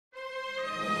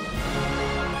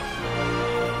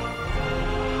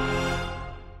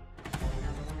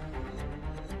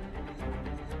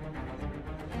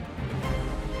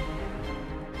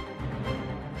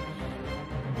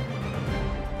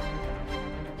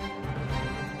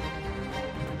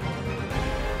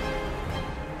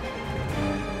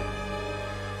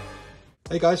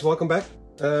Hey guys, welcome back.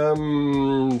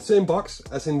 Same box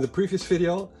as in the previous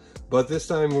video, but this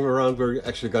time around we're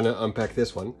actually gonna unpack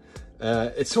this one.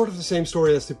 It's sort of the same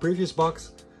story as the previous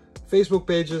box. Facebook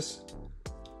pages,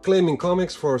 claiming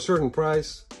comics for a certain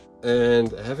price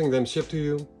and having them shipped to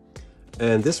you.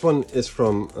 And this one is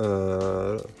from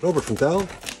Robert van Tel,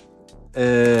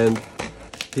 and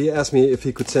he asked me if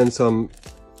he could send some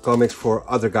comics for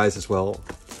other guys as well.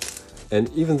 And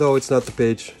even though it's not the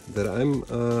page that I'm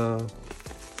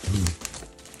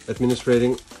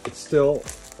administrating, it's still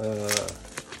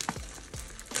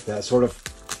yeah, sort of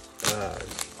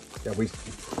yeah,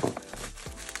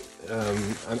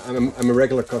 I'm a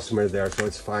regular customer there, so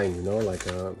it's fine, you know, like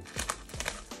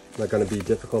not gonna be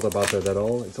difficult about that at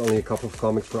all. It's only a couple of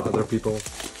comics for other people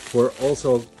who are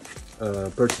also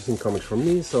purchasing comics from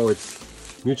me, so it's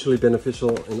mutually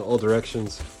beneficial in all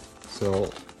directions.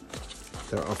 So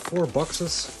there are 4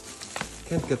 boxes,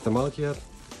 can't get them out yet.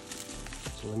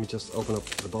 So let me just open up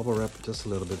the bubble wrap just a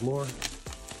little bit more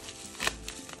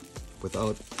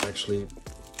without actually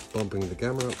bumping the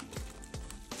camera.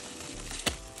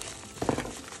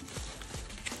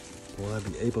 Will I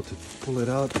be able to pull it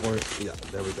out? Or yeah,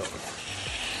 there we go.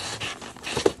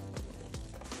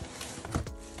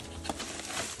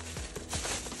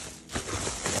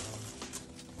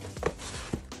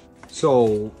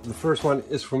 So the first one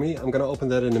is for me. I'm gonna open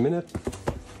that in a minute.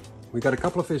 We got a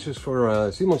couple of issues for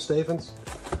Simon Stevens,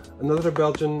 another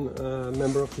Belgian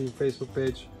member of the Facebook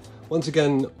page. Once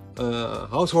again,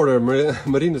 householder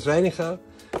Marinus Reiniga,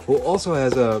 who also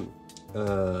has a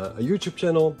YouTube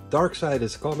channel, Dark Side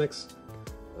is Comics.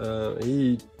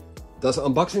 He does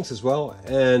unboxings as well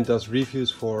and does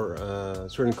reviews for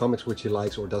certain comics which he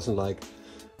likes or doesn't like.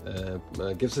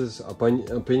 Gives his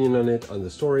opinion on it, on the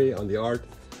story, on the art.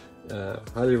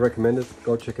 Highly recommend it,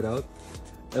 go check it out.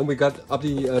 And we got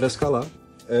Abdi Rescala,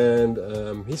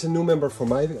 and he's a new member for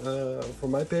my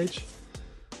page,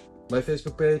 my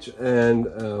Facebook page. And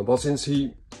well, since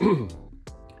he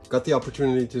got the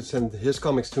opportunity to send his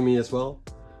comics to me as well,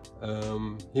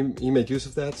 he made use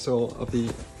of that. So Abdi,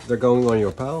 they're going on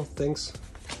your pile. Thanks.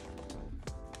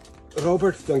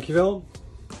 Robert, dankjewel.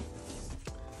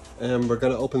 And we're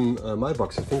gonna open my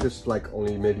box. I think there's like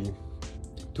only maybe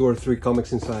 2 or 3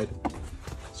 comics inside.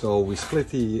 So we split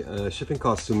the shipping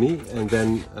costs to me, and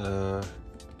then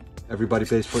everybody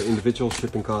pays for individual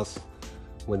shipping costs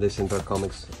when they send their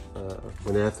comics,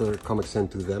 when they have their comics sent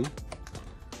to them,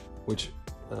 which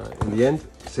in the end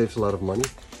saves a lot of money.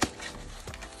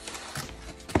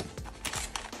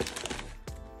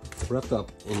 Wrapped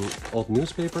up in old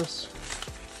newspapers.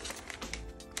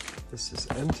 This is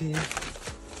empty.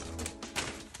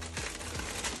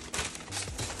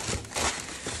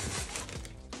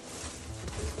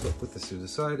 So put this to the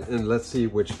side and let's see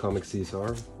which comics these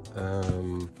are.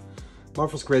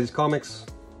 Marvel's Greatest Comics.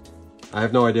 I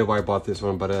have no idea why I bought this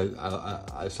one, but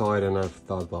I saw it and I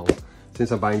thought, well,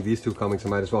 since I'm buying these 2 comics, I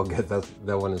might as well get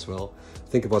that one as well. I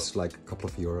think it was like a couple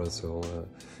of euros, so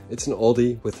it's an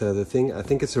oldie with the thing. I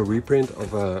think it's a reprint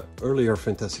of a earlier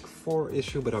Fantastic Four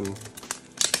issue, but I'm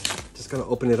just gonna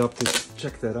open it up to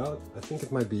check that out. I think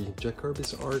it might be Jack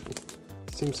Kirby's art.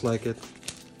 Seems like it.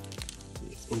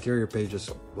 Interior pages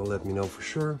will let me know for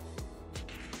sure.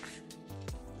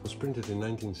 It was printed in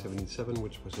 1977,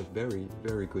 which was a very,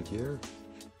 very good year.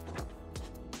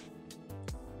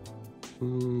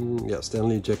 Yeah,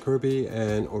 Stanley Jack Kirby,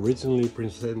 and originally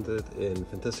presented in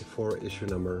Fantastic Four issue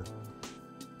number,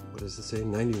 what does it say,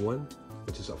 91,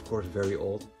 which is of course very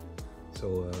old.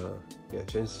 So yeah,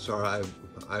 chances are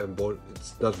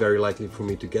it's not very likely for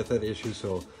me to get that issue,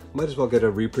 so might as well get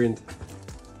a reprint.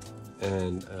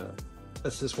 And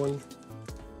that's this one.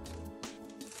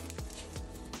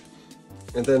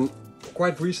 And then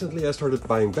quite recently I started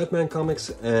buying Batman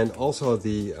comics and also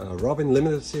the Robin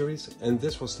Limited series, and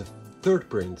this was the 3rd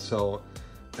print. So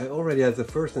I already had the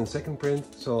 1st and 2nd print,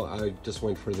 so I just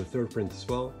went for the 3rd print as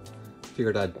well.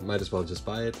 Figured I might as well just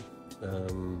buy it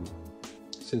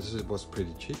since it was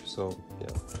pretty cheap, so yeah.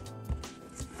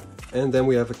 And then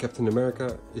we have a Captain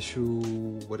America issue,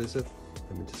 what is it?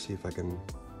 Let me just see if I can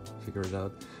figure it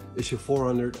out. Issue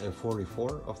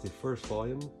 444 of the 1st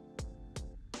volume.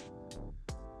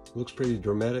 Looks pretty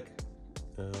dramatic.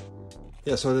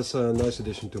 Yeah, so that's a nice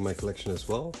addition to my collection as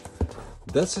well.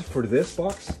 That's it for this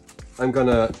box. I'm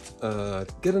gonna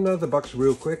get another box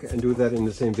real quick and do that in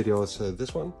the same video as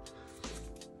this one.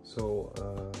 So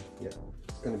yeah,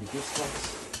 it's gonna be this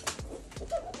box.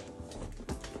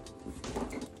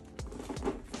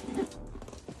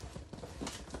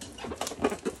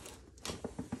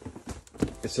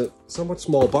 It's a somewhat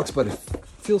small box, but it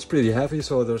feels pretty heavy,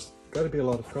 so there's got to be a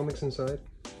lot of comics inside.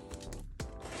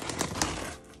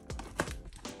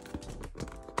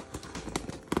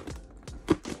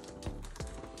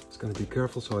 gonna be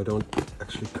careful so I don't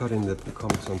actually cut in the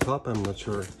comics on top. I'm not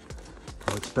sure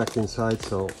how it's packed inside,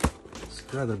 so it's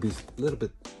rather be a little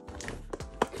bit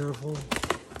careful.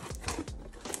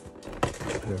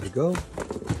 There we go.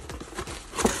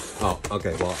 Oh,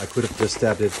 okay, well, I could have just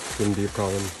stabbed it, wouldn't be a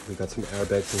problem. We got some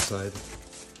airbags inside.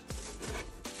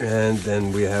 And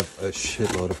then we have a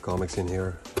shitload of comics in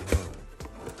here.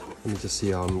 Let me just see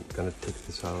how I'm gonna take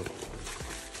this out.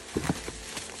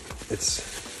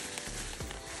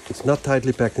 It's not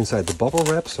tightly packed inside the bubble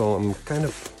wrap, so I'm kind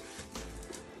of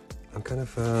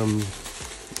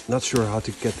not sure how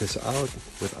to get this out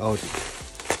without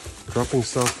dropping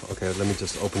stuff. Okay, let me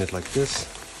just open it like this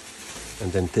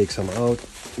and then take some out.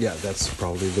 Yeah, that's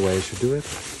probably the way I should do it.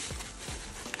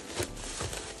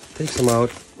 Take some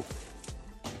out.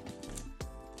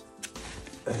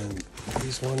 And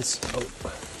these ones, oh,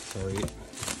 sorry.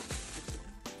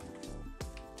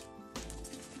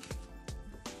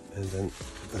 And then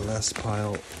the last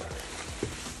pile.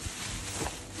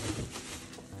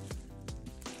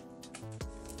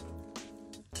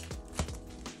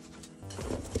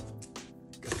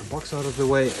 Get the box out of the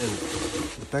way and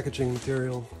the packaging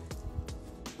material.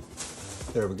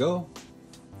 There we go.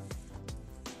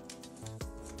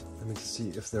 Let me just see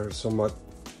if they're somewhat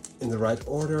in the right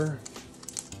order,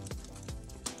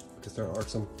 because there are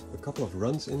a couple of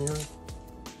runs in here.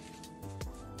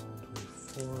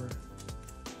 24.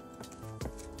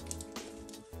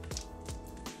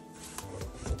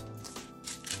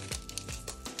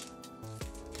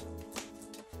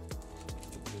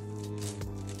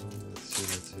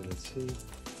 Let's see.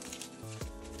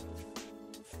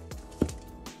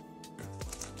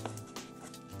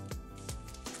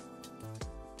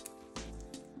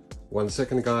 1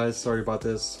 second, guys, sorry about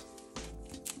this.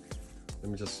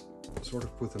 Let me just sort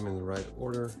of put them in the right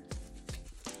order,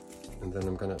 and then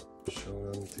I'm gonna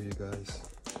show them to you guys.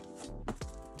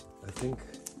 I think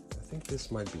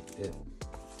this might be it.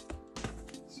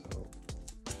 So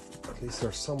at least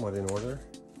they're somewhat in order.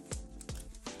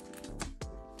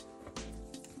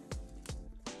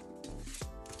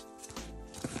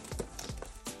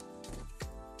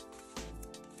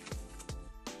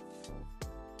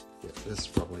 This is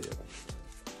probably it.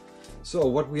 So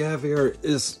what we have here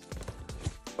is,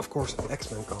 of course,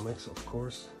 X-Men comics, of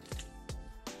course.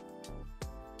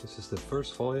 This is the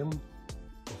first volume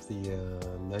of the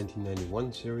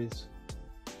 1991 series,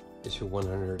 issue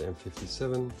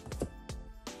 157,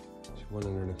 issue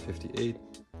 158,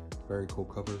 very cool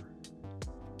cover,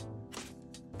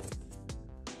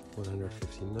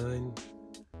 159,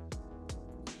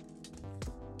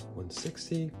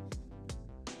 160,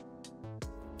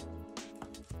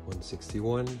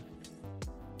 161,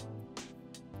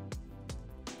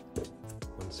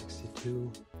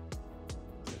 162.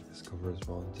 I like this cover as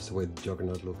well, just the way the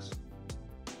Juggernaut looks.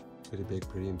 Pretty big,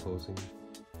 pretty imposing.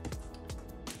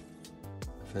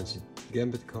 A fancy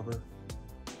Gambit cover.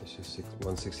 Issue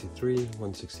 163,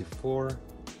 164.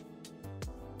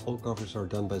 All covers are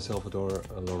done by Salvador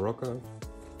La Roca,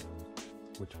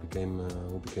 who became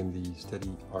the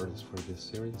steady artist for this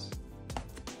series.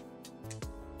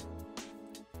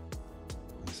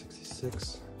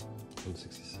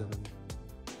 167,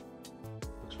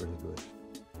 looks really good.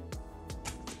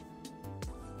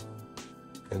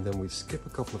 And then we skip a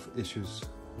couple of issues,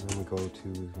 and then we go to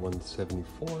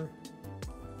 174,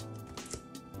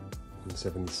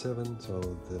 177, so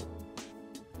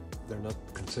they're not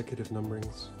consecutive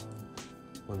numberings.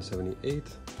 178,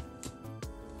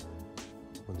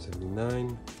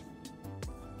 179,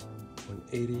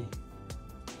 180,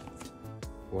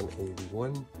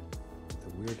 181. The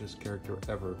weirdest character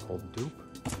ever called Dupe.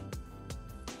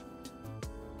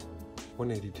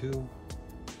 182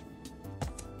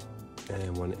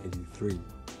 and 183.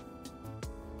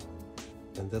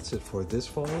 And that's it for this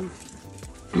volume.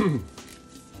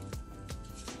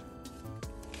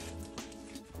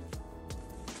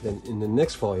 Then in the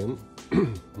next volume,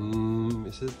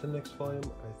 is it the next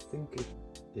volume? I think it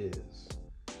is.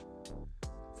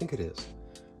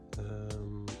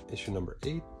 Issue number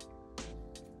 8.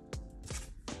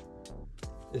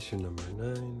 Issue number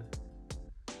 9,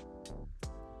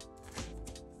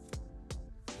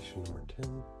 issue number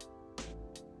 10,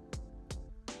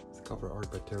 the cover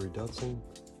art by Terry Dodson.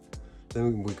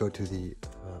 Then we go to the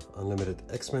Unlimited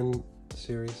X-Men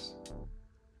series,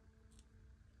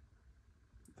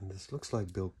 and this looks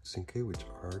like Bill Sienkiewicz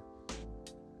art,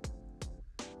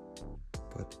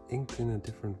 but inked in a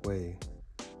different way,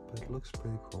 but it looks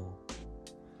pretty cool.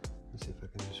 Let's see if I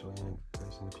can show you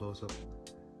guys in the close-up.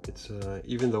 It's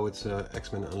even though it's a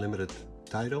X-Men Unlimited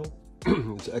title,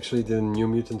 it's actually the New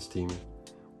Mutants team,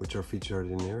 which are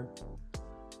featured in here.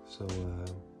 So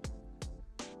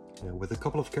with a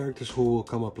couple of characters who will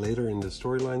come up later in the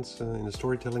storylines, in the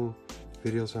storytelling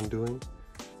videos I'm doing.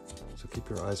 So keep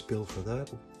your eyes peeled for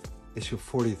that. Issue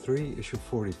 43, issue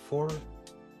 44,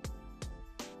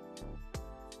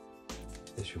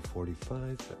 issue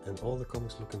 45, and all the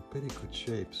comics look in pretty good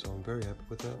shape, so I'm very happy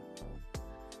with that.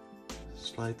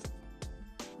 Slight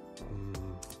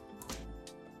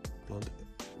blunt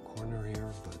corner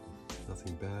here, but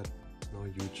nothing bad. No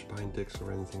huge spine dicks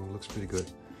or anything. Looks pretty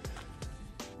good.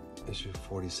 Issue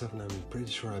 47, I'm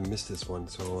pretty sure I missed this one,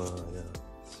 so yeah,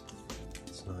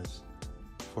 it's nice.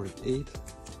 48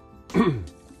 and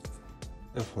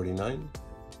 49,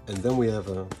 and then we have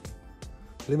a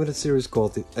limited series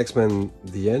called the X-Men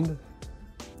The End,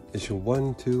 issue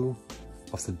 1, 2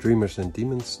 of the Dreamers and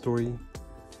Demons story.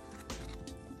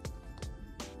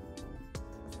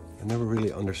 I never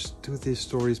really understood these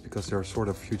stories because they're sort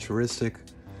of futuristic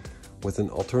with an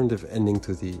alternative ending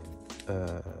to the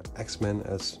X-Men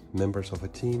as members of a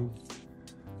team,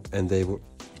 and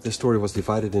this story was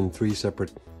divided in 3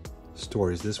 separate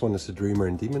stories. This one is the Dreamer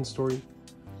and Demon story,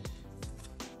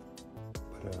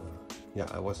 but yeah,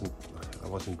 I wasn't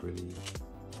really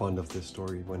fond of this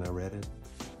story when I read it.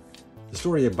 The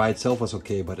story by itself was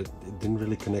okay, but it didn't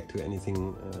really connect to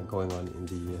anything going on in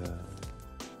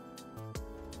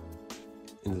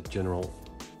the general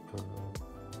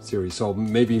series. So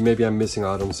maybe I'm missing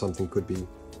out on something. Could be.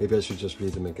 Maybe I should just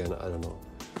read them again. I don't know.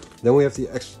 Then we have the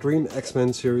Extreme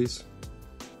X-Men series,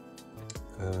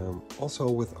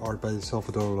 also with art by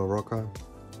Salvador LaRocca.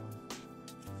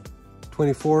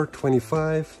 24,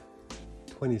 25,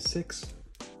 26,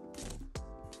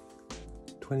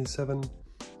 27,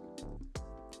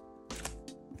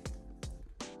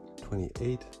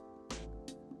 28,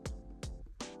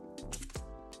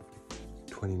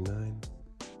 29,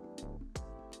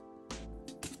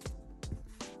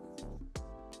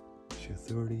 issue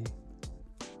 30,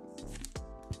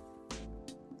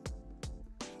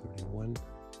 31,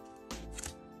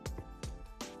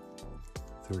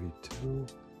 32,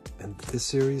 and this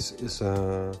series is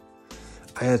I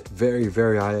had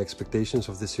very high expectations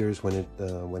of this series when it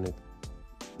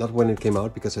came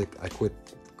out, because I quit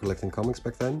collecting comics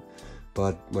back then,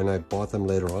 but when I bought them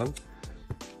later on,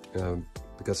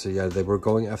 because yeah, they were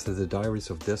going after the Diaries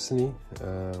of Destiny.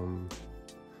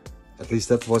 At least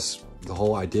that was the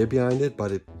whole idea behind it,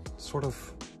 but it sort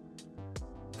of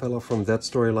fell off from that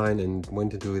storyline and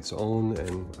went into its own,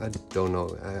 and I don't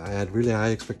know. I had really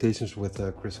high expectations with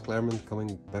Chris Claremont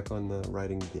coming back on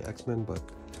writing the X-Men, but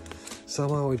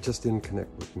somehow it just didn't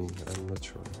connect with me. I'm not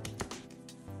sure.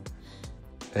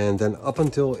 And then up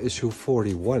until issue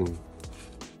 41,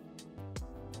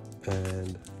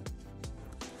 and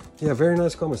yeah, very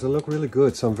nice comics. They look really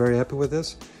good, so I'm very happy with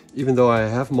this. Even though I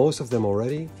have most of them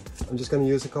already, I'm just going to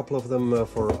use a couple of them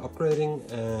for upgrading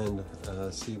and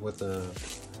see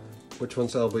which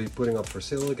ones I'll be putting up for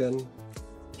sale again,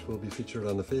 which will be featured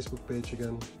on the Facebook page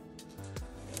again.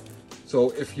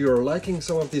 So if you're liking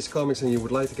some of these comics and you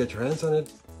would like to get your hands on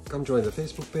it, come join the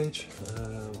Facebook page.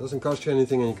 It doesn't cost you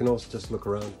anything, and you can also just look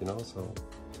around, you know. So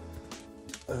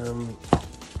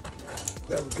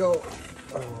there we go.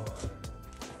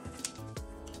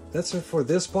 That's it for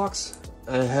this box.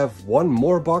 I have one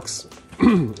more box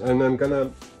and I'm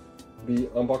gonna be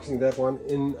unboxing that one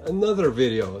in another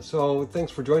video. So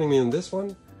thanks for joining me in this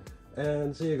one,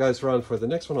 and see you guys around for the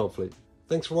next one, hopefully.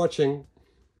 Thanks for watching.